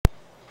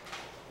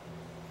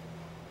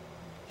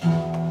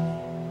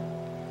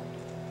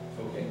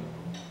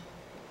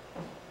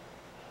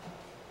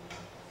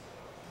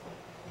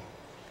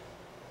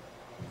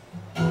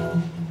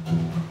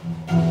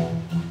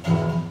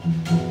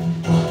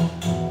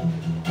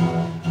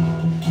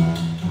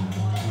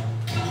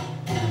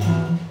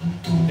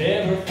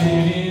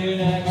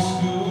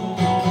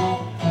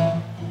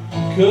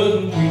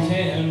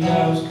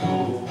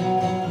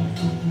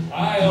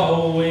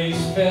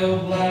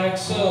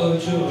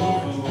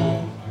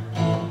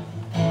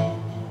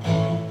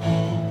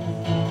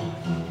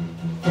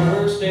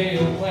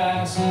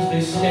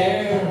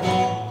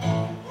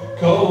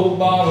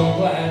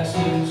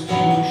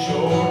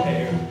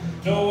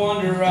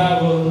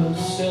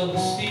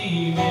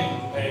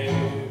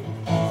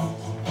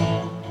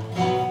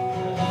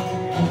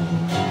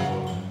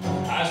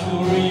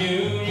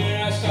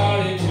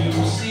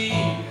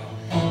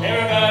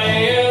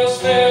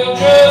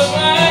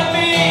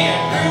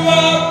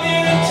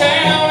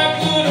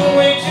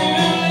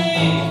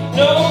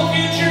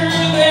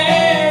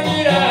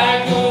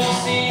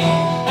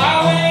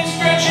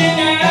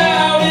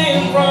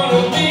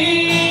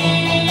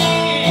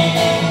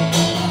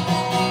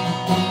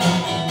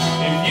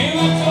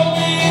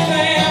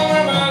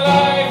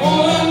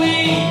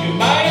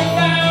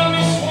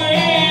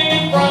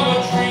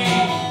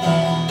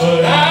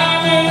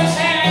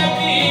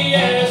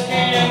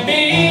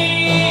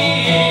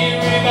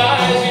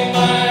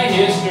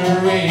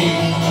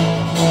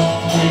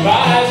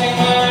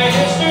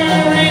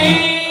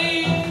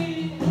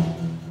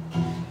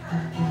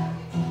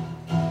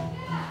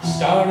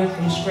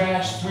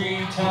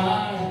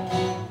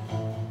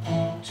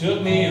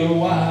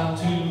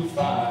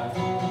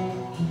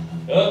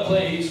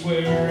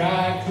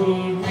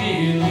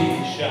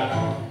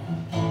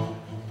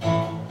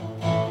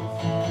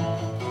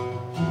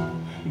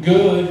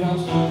good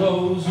comes to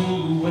those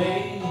who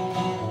wait.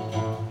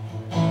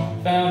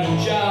 Found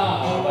a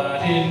job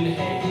I didn't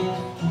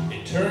hate.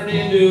 It turned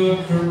into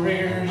a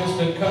career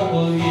just a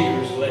couple of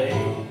years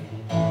late.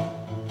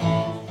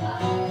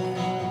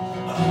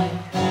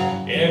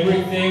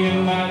 Everything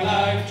in my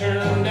life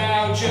turned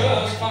out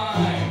just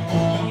fine.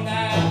 From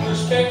that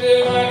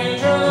perspective I can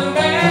turn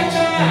back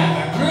time.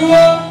 I grew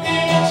up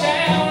in a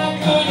town I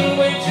couldn't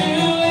wait to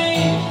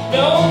leave.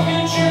 No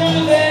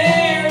future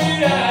there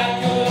that I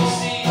could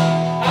see.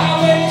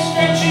 Highways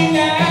stretching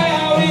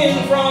out in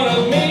front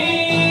of me.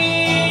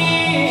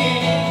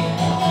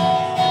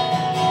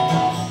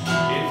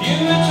 If you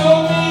had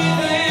told me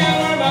then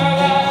where my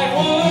life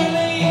would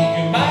lead,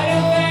 you might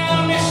have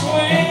found me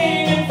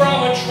swinging from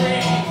a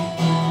tree.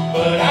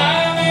 But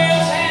I'm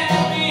as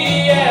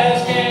happy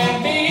as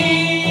can be,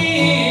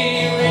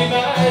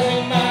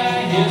 revising my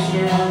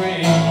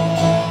history.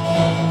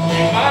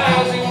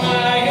 Revising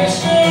my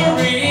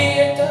history.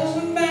 It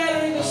doesn't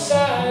matter the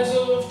size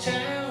of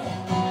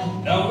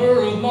town, number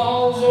of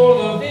malls, or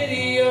the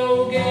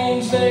video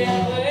games they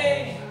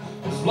play,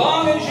 as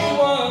long as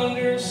you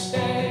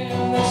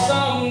understand that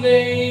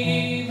someday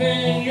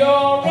even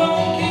your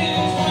own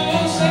kids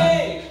will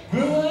say,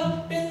 grew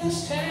up in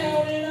this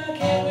town and I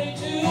can't wait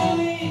to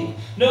leave.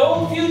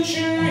 No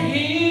future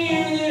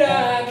here that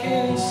I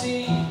can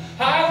see.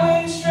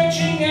 Highways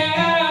stretching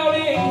out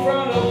in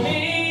front of me.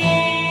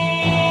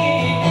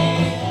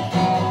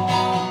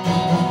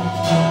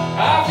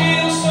 I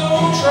feel so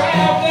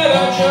trapped that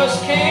I just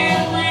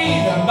can't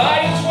breathe. I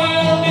might as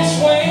well be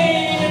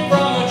swinging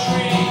from a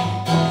tree.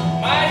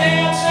 My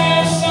dad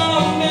says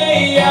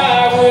someday I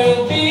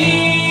will be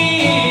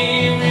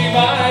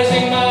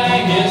revising my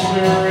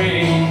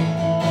history.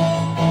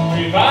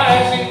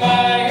 Revising my